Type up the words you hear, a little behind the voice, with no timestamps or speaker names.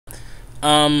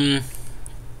Damn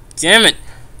it.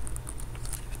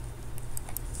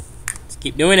 Let's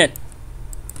keep doing it.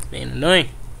 It's being annoying.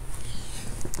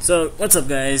 So, what's up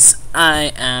guys?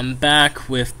 I am back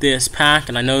with this pack,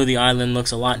 and I know the island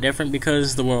looks a lot different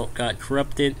because the world got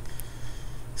corrupted.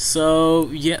 So,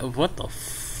 yeah, what the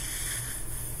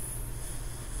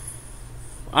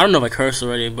I don't know if I cursed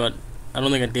already, but I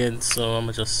don't think I did, so I'm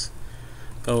gonna just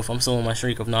go if I'm still on my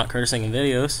streak of not cursing in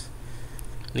videos.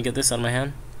 Let me get this out of my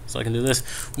hand so I can do this.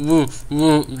 Woo,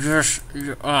 woo, yes,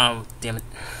 yes. Oh, damn it.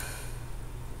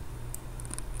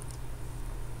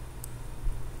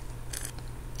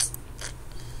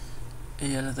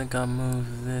 Yeah, I think I'll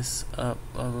move this up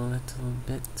a little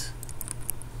bit.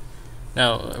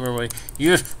 Now, where are we?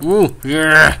 Yes, woo,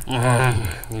 yeah,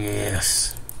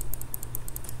 yes.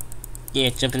 Yeah,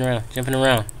 jumping around.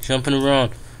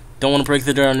 Don't want to break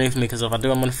the dirt underneath me, because if I do,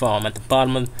 I'm going to fall. I'm at the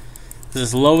bottom of... This is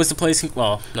as low as the place can...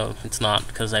 Well, no, it's not,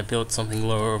 because I built something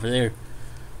lower over there.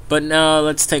 But now,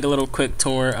 let's take a little quick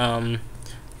tour.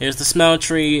 Here's the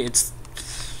smeltery. It's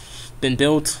been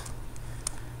built.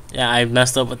 Yeah, I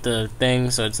messed up with the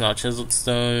thing, so it's not chiseled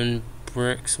stone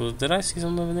bricks. Well, did I see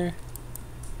something over there?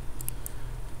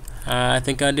 I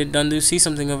think I did undo see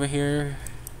something over here.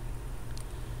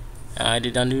 I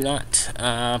did undo not.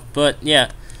 But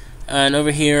yeah. And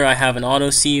over here I have an auto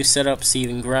sieve set up,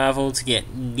 sieving gravel to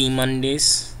get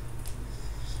diamonds.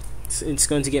 It's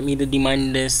going to get me the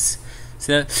diamonds.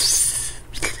 So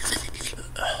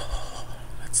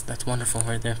that's wonderful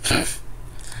right there.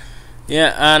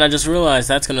 Yeah, and I just realized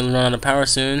that's gonna run out of power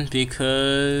soon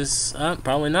because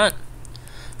probably not.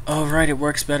 Oh right, it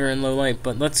works better in low light,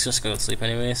 but let's just go to sleep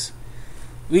anyways.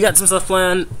 We got some stuff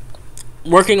planned.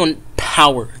 Working on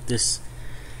power.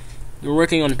 We're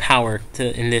working on power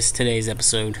in today's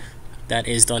episode. That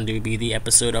is going to be the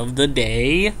episode of the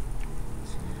day.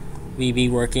 We be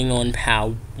working on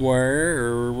power.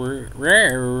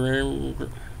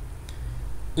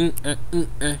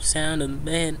 Sound of the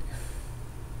bed.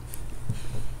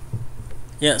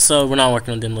 Yeah, so we're not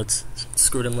working on dimlets.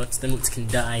 Screw dimlets. Dimlets can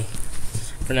die.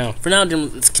 For now,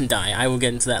 dimlets can die. I will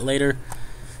get into that later.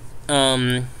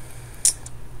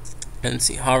 Let's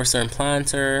see, harvester and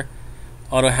planter,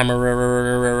 auto hammer,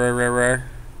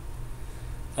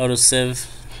 auto sieve.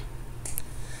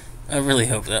 I really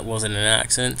hope that wasn't an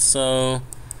accent. So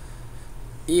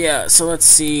yeah, so let's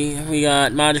see. We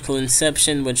got magical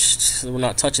inception, which we're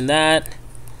not touching that.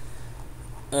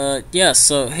 Yeah,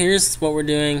 so here's what we're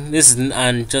doing. This is,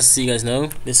 and just so you guys know,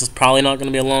 this is probably not going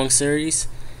to be a long series.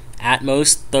 At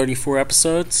most 34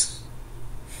 episodes.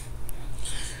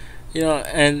 You know,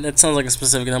 and that sounds like a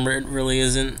specific number. It really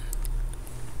isn't.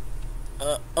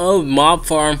 Oh, mob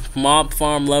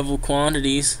farm level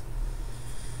quantities.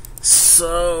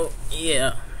 So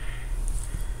yeah.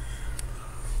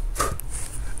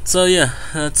 So yeah,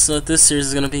 that's what this series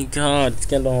is gonna be. God, it's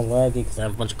getting all laggy because I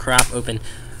have a bunch of crap open.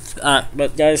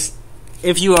 But guys,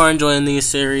 if you are enjoying these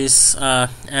series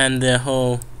and the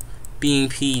whole being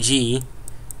PG.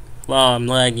 Well, I'm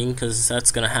lagging because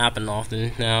that's gonna happen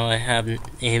often. Now I haven't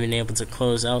even able to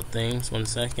close out things. 1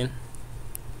 second.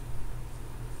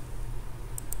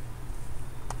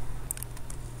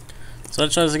 So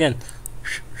let's try this again.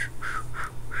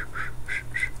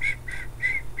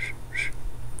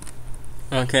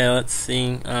 Okay, let's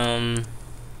see.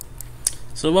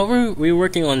 So what we're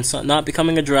working on, not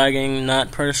becoming a dragon,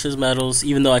 not precious metals.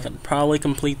 Even though I could probably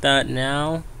complete that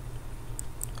now.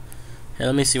 Here,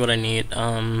 let me see what I need.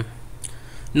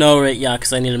 No, right, yeah,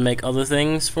 because I need to make other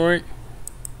things for it.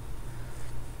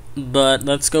 But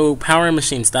let's go power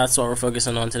machines. That's what we're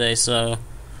focusing on today. So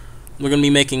we're going to be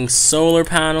making solar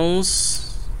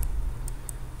panels.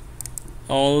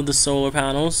 All of the solar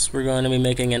panels. We're going to be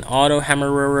making an auto hammer,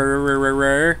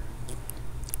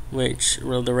 which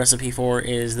the recipe for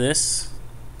is this.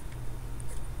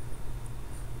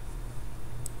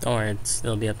 Don't worry,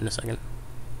 it'll be up in a second.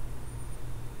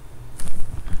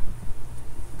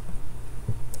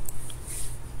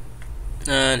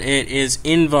 And it is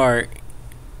Invar.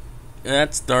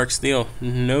 That's dark steel.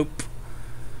 Nope.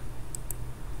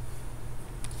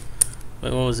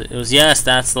 Wait, what was it? It was, yes,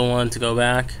 that's the one to go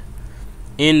back.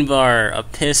 Invar, a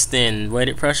piston,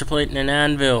 weighted pressure plate, and an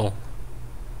anvil.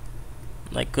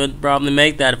 I could probably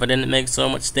make that if I didn't make so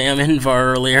much damn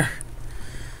Invar earlier.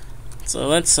 So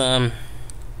let's yeah,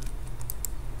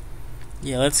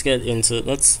 let's get into it.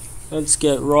 Let's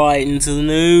get right into the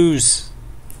news.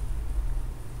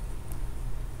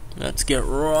 Let's get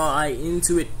right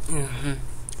into it.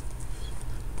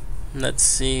 Let's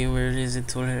see, where is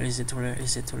it? Where is it? Where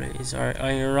is it? Where is our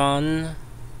iron?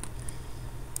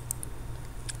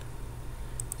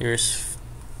 Here's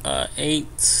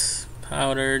 8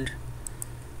 powdered.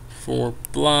 4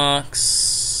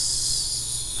 blocks.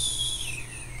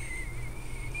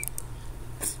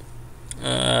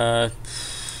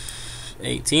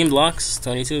 18 blocks,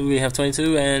 22. We have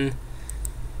 22, and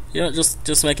yeah,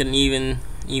 just make it an even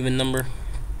number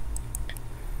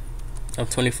of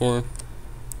 24.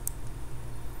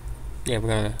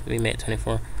 Yeah, we made it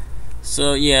 24.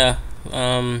 So yeah,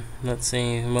 let's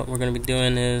see. What we're gonna be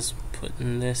doing is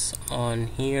putting this on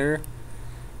here.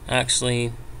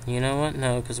 Actually, you know what?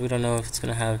 No, because we don't know if it's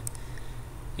gonna have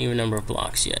even number of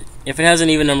blocks yet. If it has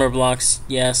an even number of blocks,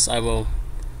 yes, I will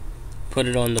put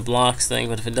it on the blocks thing,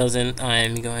 but if it doesn't,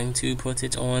 I'm going to put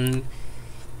it on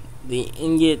the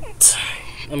ingot.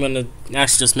 I'm gonna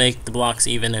actually just make the blocks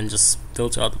even and just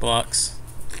filter out the blocks.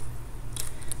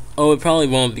 Oh, it probably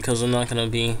won't, because I'm not gonna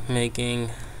be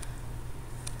making.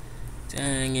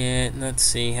 Dang it. Let's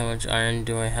see, how much iron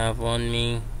do I have on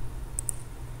me?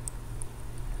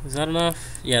 Is that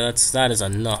enough? Yeah, that is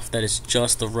enough. That is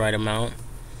just the right amount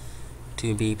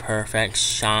to be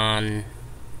perfection.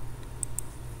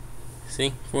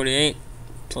 See, 48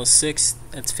 plus 6,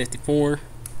 that's 54.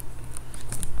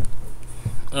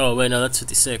 Oh wait, no, that's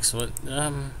 56. What?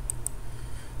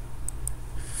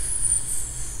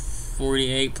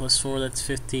 48 plus 4, that's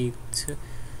 52.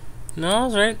 No, I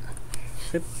was right.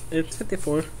 It's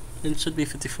 54. It should be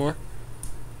 54.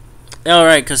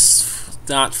 Alright, because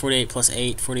not 48 plus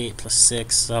 8, 48 plus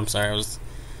 6. I'm sorry,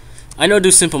 I don't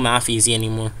do simple math easy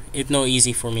anymore. It's no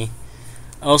easy for me.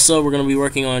 Also, we're going to be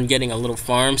working on getting a little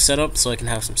farm set up so I can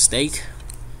have some steak.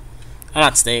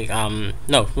 Not steak,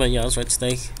 no, but yeah, I was right,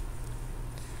 steak.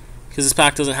 Because this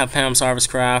pack doesn't have Pam's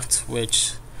Harvest Craft,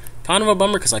 which kind of a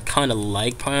bummer, because I kind of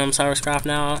like Pam's Harvest Craft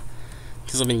now.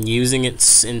 Because I've been using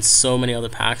it in so many other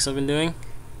packs I've been doing.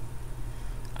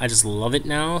 I just love it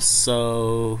now,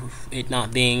 so it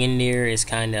not being in there is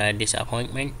kind of a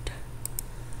disappointment.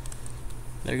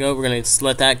 There we go, we're going to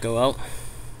let that go out.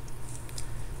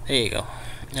 There you go.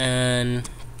 And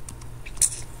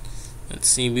let's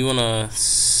see, we want to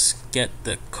get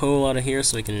the coal out of here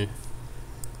so we can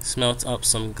smelt up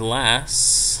some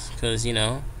glass, because you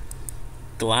know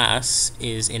glass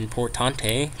is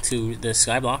importante to the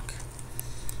skyblock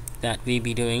that we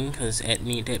be doing, because it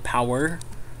need a power.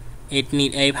 It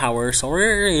need a power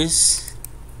source.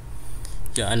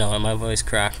 Yeah, I know my voice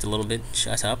cracked a little bit.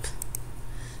 Shut up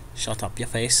your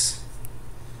face.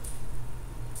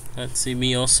 Let's see,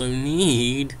 we also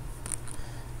need.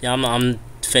 Yeah, I'm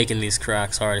faking these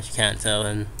cracks hard if you can't tell,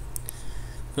 and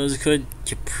those could.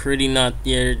 You're pretty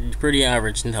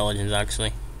average intelligence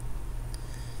actually.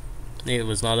 It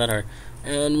was not that hard,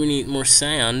 and we need more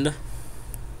sand.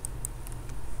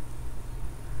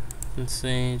 Let's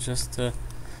see, just to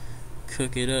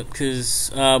cook it up,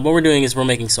 because what we're doing is we're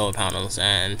making solar panels,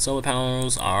 and solar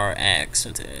panels are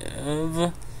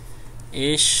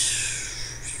expensive-ish.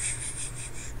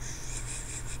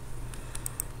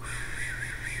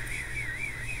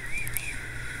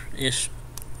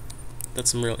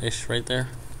 That's some real ish right there.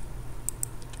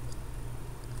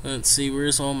 Let's see,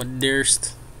 where's all my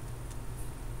durst?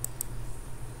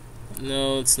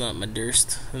 No, it's not my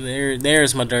durst.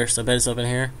 There's my durst. I bet it's up in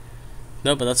here.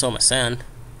 No, but that's all my sand.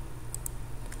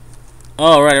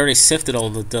 Oh, right, I already sifted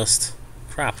all the dust.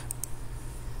 Crap.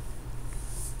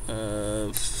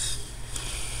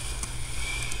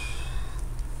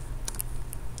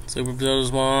 Super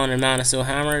Builders 1 and Man of Steel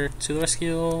Hammer to the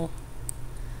rescue.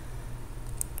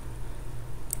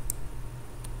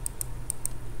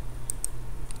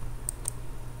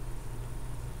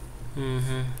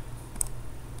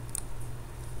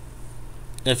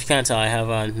 If you can't tell, I have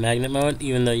on magnet mode.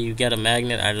 Even though you get a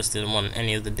magnet, I just didn't want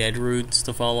any of the dead roots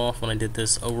to fall off when I did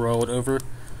this road over.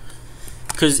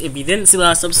 Because if you didn't see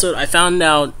last episode, I found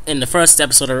out in the first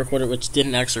episode I recorded, which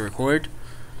didn't actually record,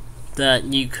 that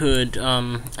you could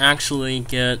actually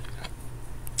get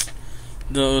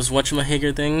those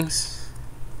whatchamajigger things.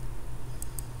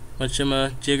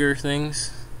 Whatchamajigger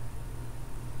things.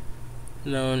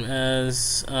 Known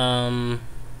as, oh,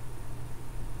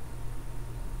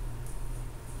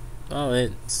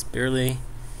 it's barely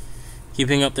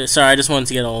keeping up there. Sorry, I just wanted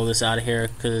to get all of this out of here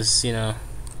because, you know,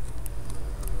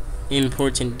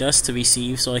 important dust to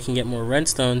receive so I can get more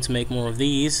redstone to make more of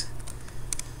these.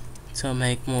 To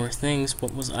make more things.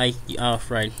 What was I? Oh,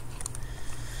 right.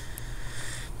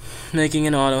 Making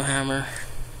an auto hammer.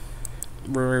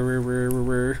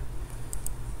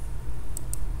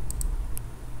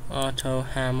 Auto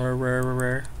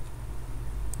hammer.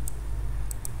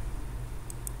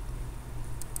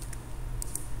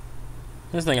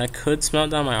 This thing, I could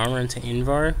smelt down my armor into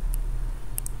Invar,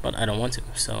 but I don't want to,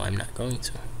 so I'm not going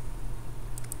to.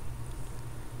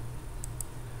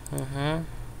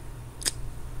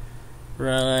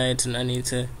 Right, and I need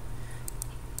to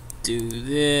do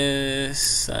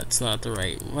this. That's not the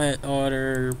right wet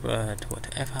order, but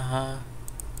whatever.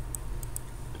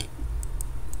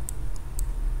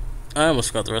 I almost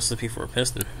forgot the recipe for a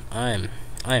piston. I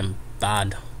am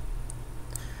bad.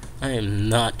 I am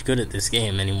not good at this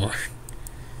game anymore.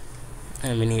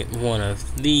 I'm gonna need one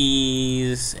of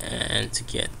these, and to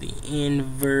get the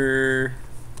inverter,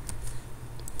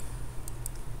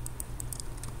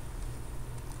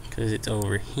 because it's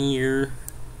over here.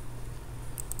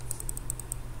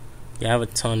 Yeah, I have a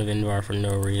ton of invar for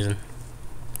no reason.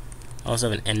 I also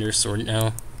have an ender sword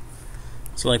now.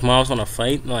 So like mobs want to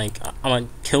fight, like I'm gonna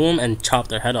kill them and chop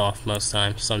their head off most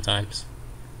times, sometimes.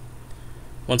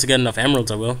 Once I get enough emeralds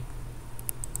I will.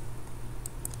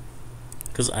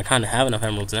 Because I kind of have enough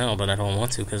emeralds now, but I don't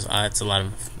want to because that's a lot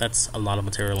of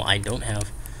material I don't have.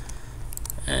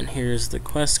 And here's the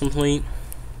quest complete.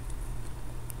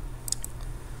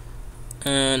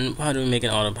 And how do we make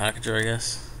an auto packager, I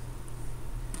guess?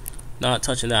 Not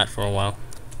touching that for a while.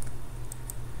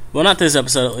 Well, not this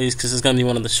episode at least, because it's going to be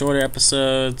one of the shorter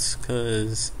episodes,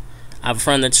 because I have a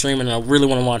friend that's streaming and I really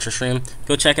want to watch her stream.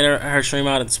 Go check her stream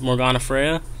out. It's Morgana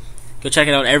Freya. Go check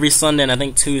it out every Sunday and I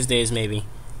think Tuesdays maybe.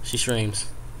 She streams.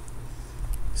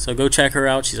 So go check her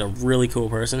out. She's a really cool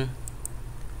person.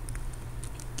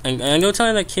 And go tell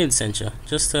her that kid sent you.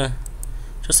 Just to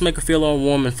make her feel all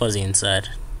warm and fuzzy inside.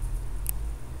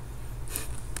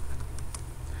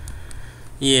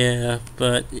 Yeah,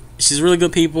 but she's really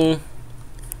good people.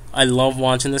 I love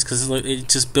watching this because it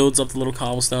just builds up the little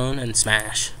cobblestone and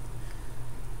smash.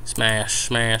 Smash,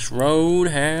 smash,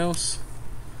 roadhouse.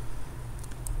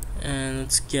 And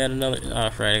let's get another.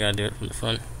 Oh, right, I gotta do it from the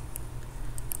front.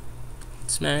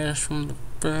 Smash from the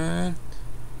front.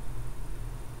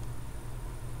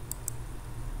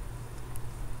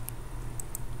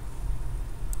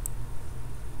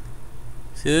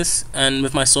 See this? And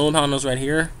with my solar panels right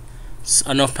here, it's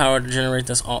enough power to generate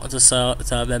this all to sell.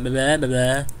 Blah blah blah blah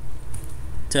blah.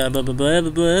 Blah blah blah blah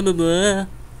blah blah blah.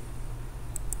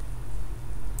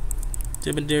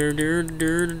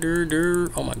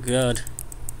 Oh my god.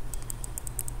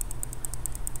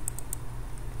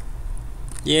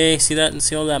 Yay, see that and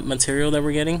see all that material that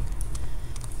we're getting?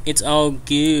 It's all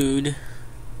good.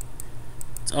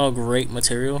 It's all great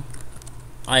material.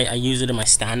 I use it in my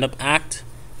stand-up act.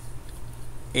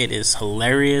 It is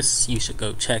hilarious. You should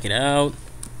go check it out.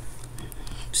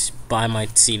 Just buy my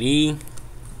CD.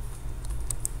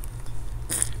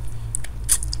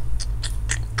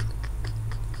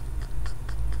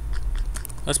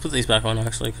 Let's put these back on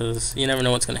actually, because you never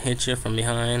know what's going to hit you from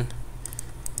behind.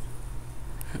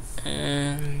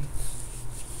 And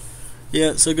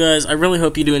yeah, so guys, I really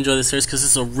hope you do enjoy this series because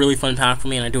this is a really fun pack for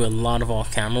me and I do a lot of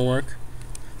off-camera work.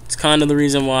 It's kind of the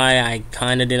reason why I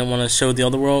kind of didn't want to show the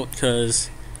other world,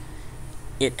 because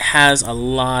it has a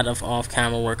lot of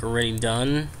off-camera work already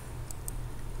done.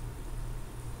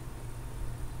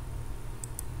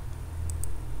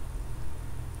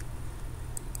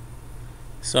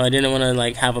 So I didn't want to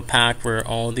like have a pack where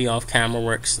all the off-camera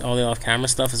works, all the off-camera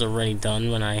stuff is already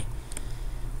done when I.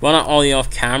 Well, not all the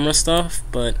off-camera stuff,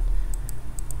 but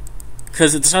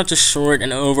because it's such a short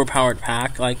and overpowered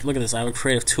pack. Like, look at this, I have a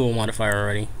creative tool modifier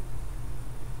already.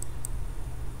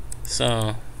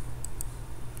 So,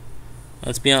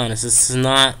 let's be honest, this is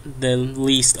not the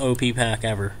least OP pack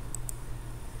ever.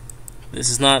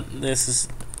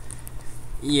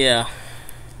 Yeah.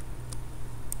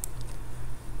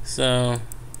 So,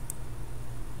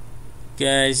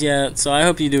 guys, yeah, so I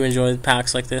hope you do enjoy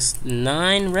packs like this.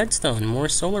 9 redstone, more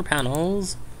solar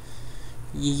panels.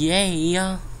 Yay!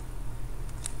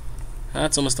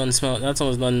 That's almost done that's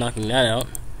almost done knocking that out.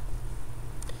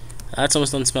 That's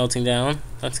almost done smelting down.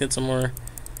 Let's get some more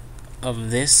of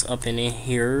this up in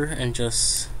here and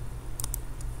just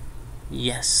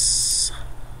yes.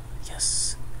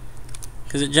 Yes.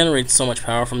 Because it generates so much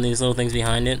power from these little things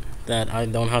behind it that I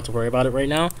don't have to worry about it right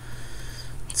now.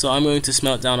 So I'm going to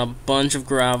smelt down a bunch of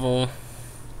gravel.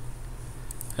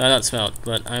 Not smelt,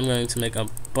 but I'm going to make a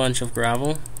bunch of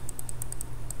gravel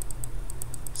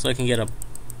so I can get a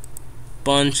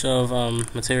bunch of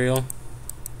material.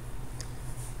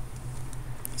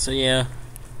 So yeah.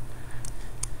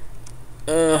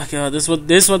 Oh god, this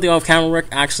is what the off-camera work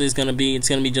actually is gonna be. It's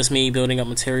gonna be just me building up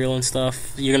material and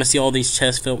stuff. You're gonna see all these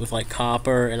chests filled with like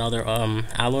copper and other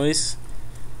alloys.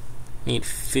 Need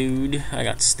food. I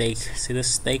got steak. See this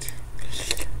steak?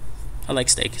 I like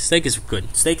steak. Steak is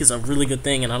good. Steak is a really good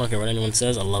thing, and I don't care what anyone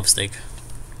says. I love steak.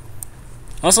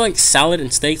 I also like salad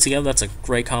and steak together. That's a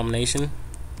great combination.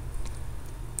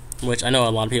 Which I know a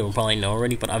lot of people probably know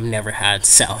already, but I've never had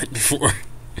salad before.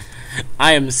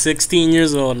 I am 16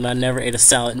 years old and I never ate a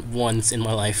salad once in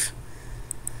my life.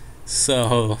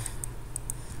 So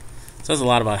says a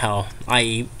lot about how I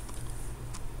eat.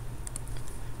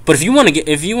 But if you want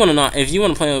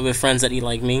to play with friends that eat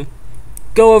like me,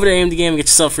 go over to AMD Game and get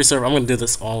yourself a free server. I'm gonna do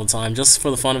this all the time just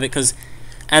for the fun of it,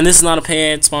 and this is not a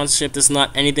paid sponsorship. This is not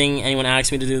anything anyone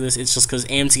asked me to do this. It's just because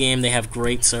AMT Game, they have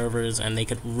great servers and they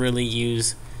could really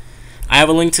use. I have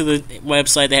a link to the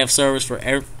website. They have servers for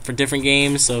different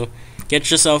games, so get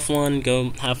yourself one.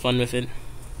 Go have fun with it.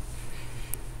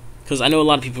 Because I know a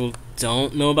lot of people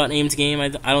don't know about AMT Game. I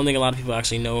don't think a lot of people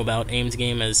actually know about AMT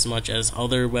Game as much as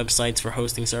other websites for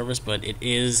hosting servers, but it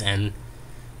is, and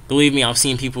believe me, I've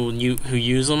seen people who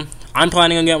use them. I'm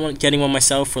planning on getting one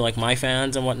myself for like my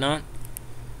fans and whatnot.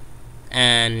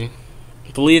 And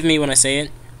believe me when I say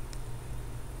it,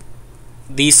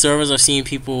 these servers, I've seen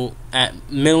people at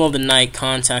middle of the night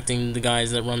contacting the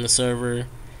guys that run the server,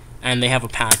 and they have a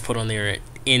pack put on there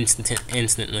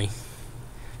instantly.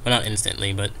 Well, not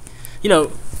instantly, but you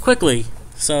know, quickly.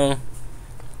 So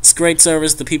it's a great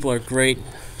service. The people are great,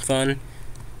 fun.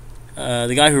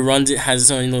 The guy who runs it has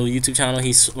his own little YouTube channel.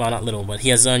 He's, well, not little, but he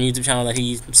has his own YouTube channel that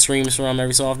he streams from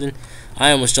every so often.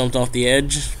 I almost jumped off the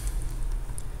edge.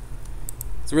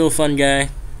 It's a real fun guy.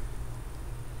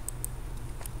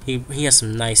 He has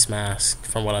some nice masks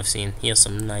from what I've seen. He has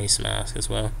some nice masks as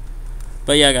well.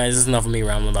 But yeah, guys, this is enough of me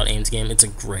rambling about AIMS Game. It's a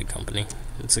great company.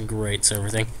 It's a great server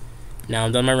thing. Now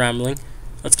I'm done my rambling.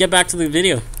 Let's get back to the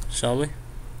video, shall we?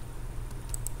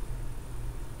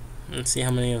 Let's see how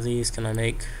many of these can I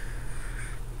make.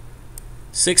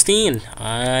 16.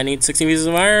 I need 16 pieces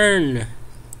of iron.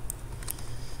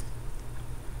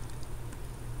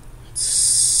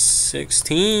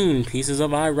 16 pieces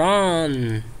of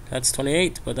iron. That's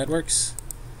 28, but that works.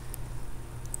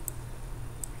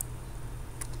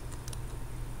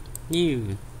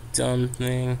 You dumb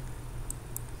thing.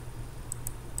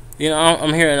 You know,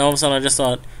 I'm here and all of a sudden I just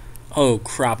thought, oh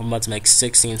crap, I'm about to make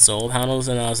 16 solar panels,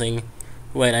 and I was thinking,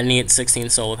 wait, I need 16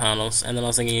 solar panels, and then I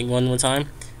was thinking one more time,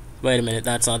 wait a minute,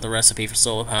 that's not the recipe for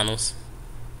solar panels.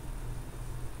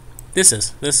 This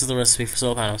is the recipe for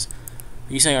solar panels.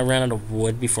 Are you saying I ran out of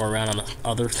wood before I ran out of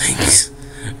other things?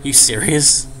 Are you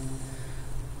serious?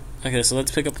 Okay, so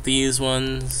let's pick up these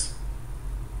ones.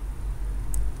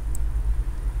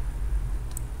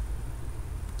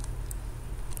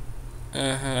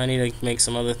 I need to make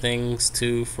some other things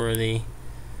too for the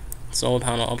solar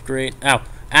panel upgrade. Ow!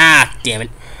 Ah! Damn it!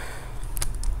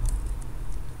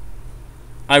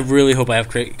 I really hope I have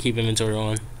keep inventory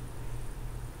on.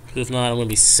 If not, I'm gonna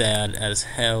be sad as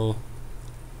hell.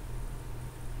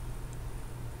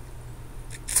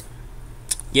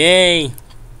 Yay!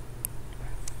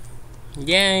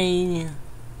 Yay!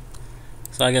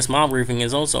 So I guess mob roofing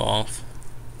is also off.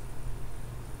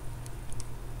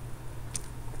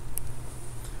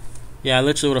 Yeah, I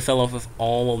literally would have fell off with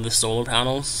all of the solar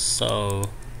panels, so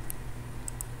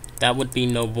that would be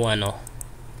no bueno.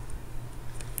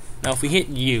 Now if we hit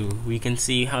U, we can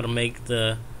see how to make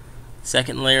the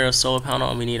second layer of solar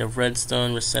panel, and we need a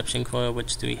redstone reception coil.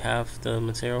 Which do we have the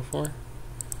material for?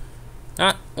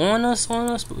 Not on us,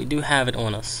 but we do have it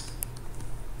on us.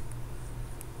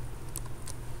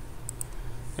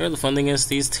 You know, the fun thing is,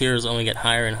 these tiers only get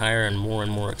higher and higher and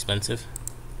more expensive.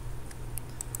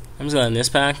 I'm just glad in this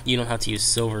pack, you don't have to use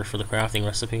silver for the crafting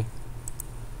recipe.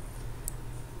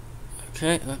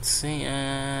 Okay, let's see,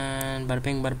 and bada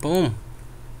bing, bada boom.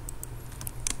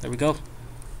 There we go.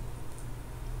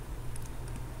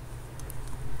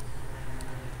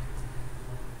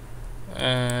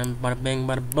 And bada bing,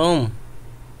 bada boom.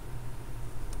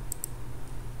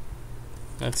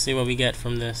 Let's see what we get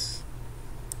from this.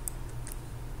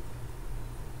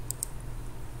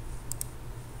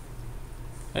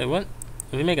 Wait, what?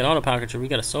 If we make an auto packager, we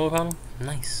got a solar panel?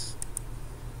 Nice.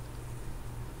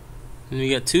 And we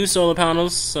got 2 solar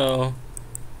panels, so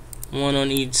 1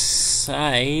 on each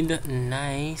side.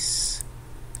 Nice.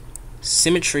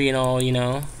 Symmetry and all, you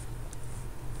know.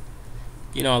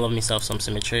 You know I love myself some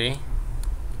symmetry.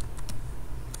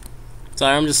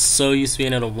 Sorry, I'm just so used to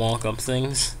being able to walk up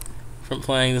things from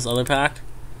playing this other pack.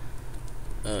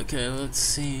 Okay, let's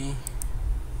see.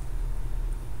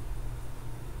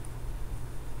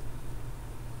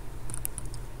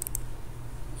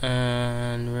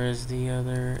 And where's the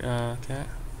other? Okay.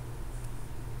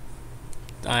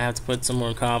 I have to put some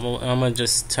more gravel. I'm gonna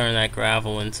just turn that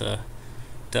gravel into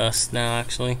dust now,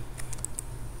 actually.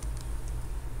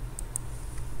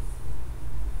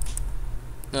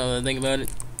 Now that I think about it.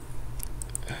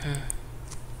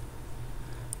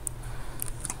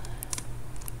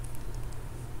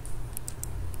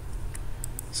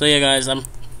 So yeah, guys, I'm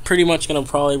pretty much gonna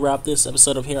probably wrap this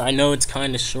episode up here. I know it's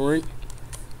kind of short.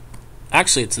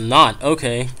 Actually, it's not.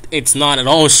 Okay, it's not at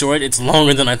all short. It's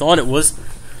longer than I thought it was.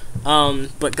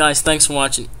 But guys, thanks for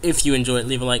watching. If you enjoyed,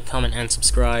 leave a like, comment, and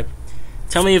subscribe.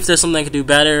 Tell me if there's something I could do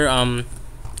better.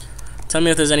 Tell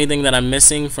me if there's anything that I'm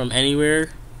missing from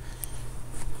anywhere.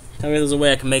 Tell me if there's a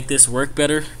way I can make this work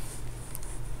better.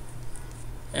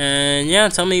 And yeah,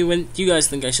 tell me what you guys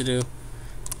think I should do.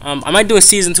 I might do a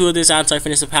season 2 of this after I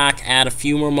finish the pack, add a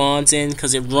few more mods in,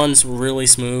 because it runs really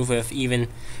smooth. If even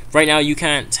right now you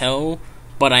can't tell,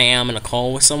 but I am in a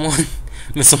call with someone,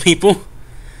 with some people.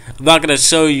 I'm not gonna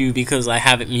show you because I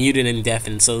have it muted and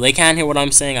deafened, so they can't hear what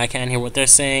I'm saying. I can't hear what they're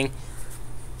saying.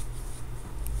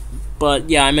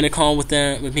 But yeah, I'm in a call with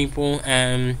people.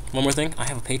 And one more thing, I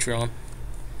have a Patreon.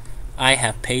 I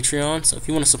have Patreon, so if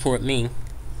you want to support me,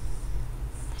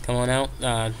 come on out.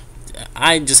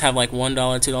 I just have like $1,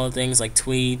 $2 things like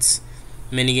tweets,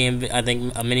 minigame. I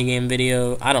think a minigame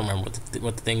video. I don't remember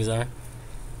what the things are.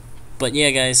 But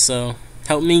yeah, guys. So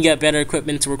help me get better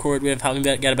equipment to record with. Help me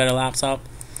get a better laptop,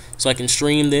 so I can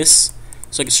stream this.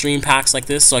 So I can stream packs like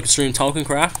this. So I can stream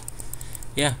Tolkiencraft.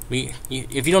 Yeah,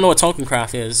 if you don't know what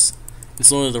Tolkiencraft is,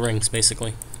 it's Lord of the Rings,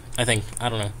 basically. I think. I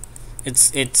don't know.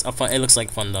 It's a fun. It looks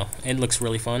like fun though. It looks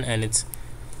really fun, and it's.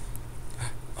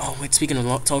 Oh wait, speaking of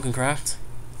Tolkiencraft,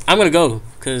 I'm gonna go,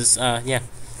 cause yeah,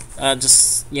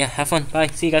 have fun. Bye.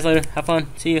 See you guys later. Have fun.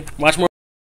 See you. Watch more.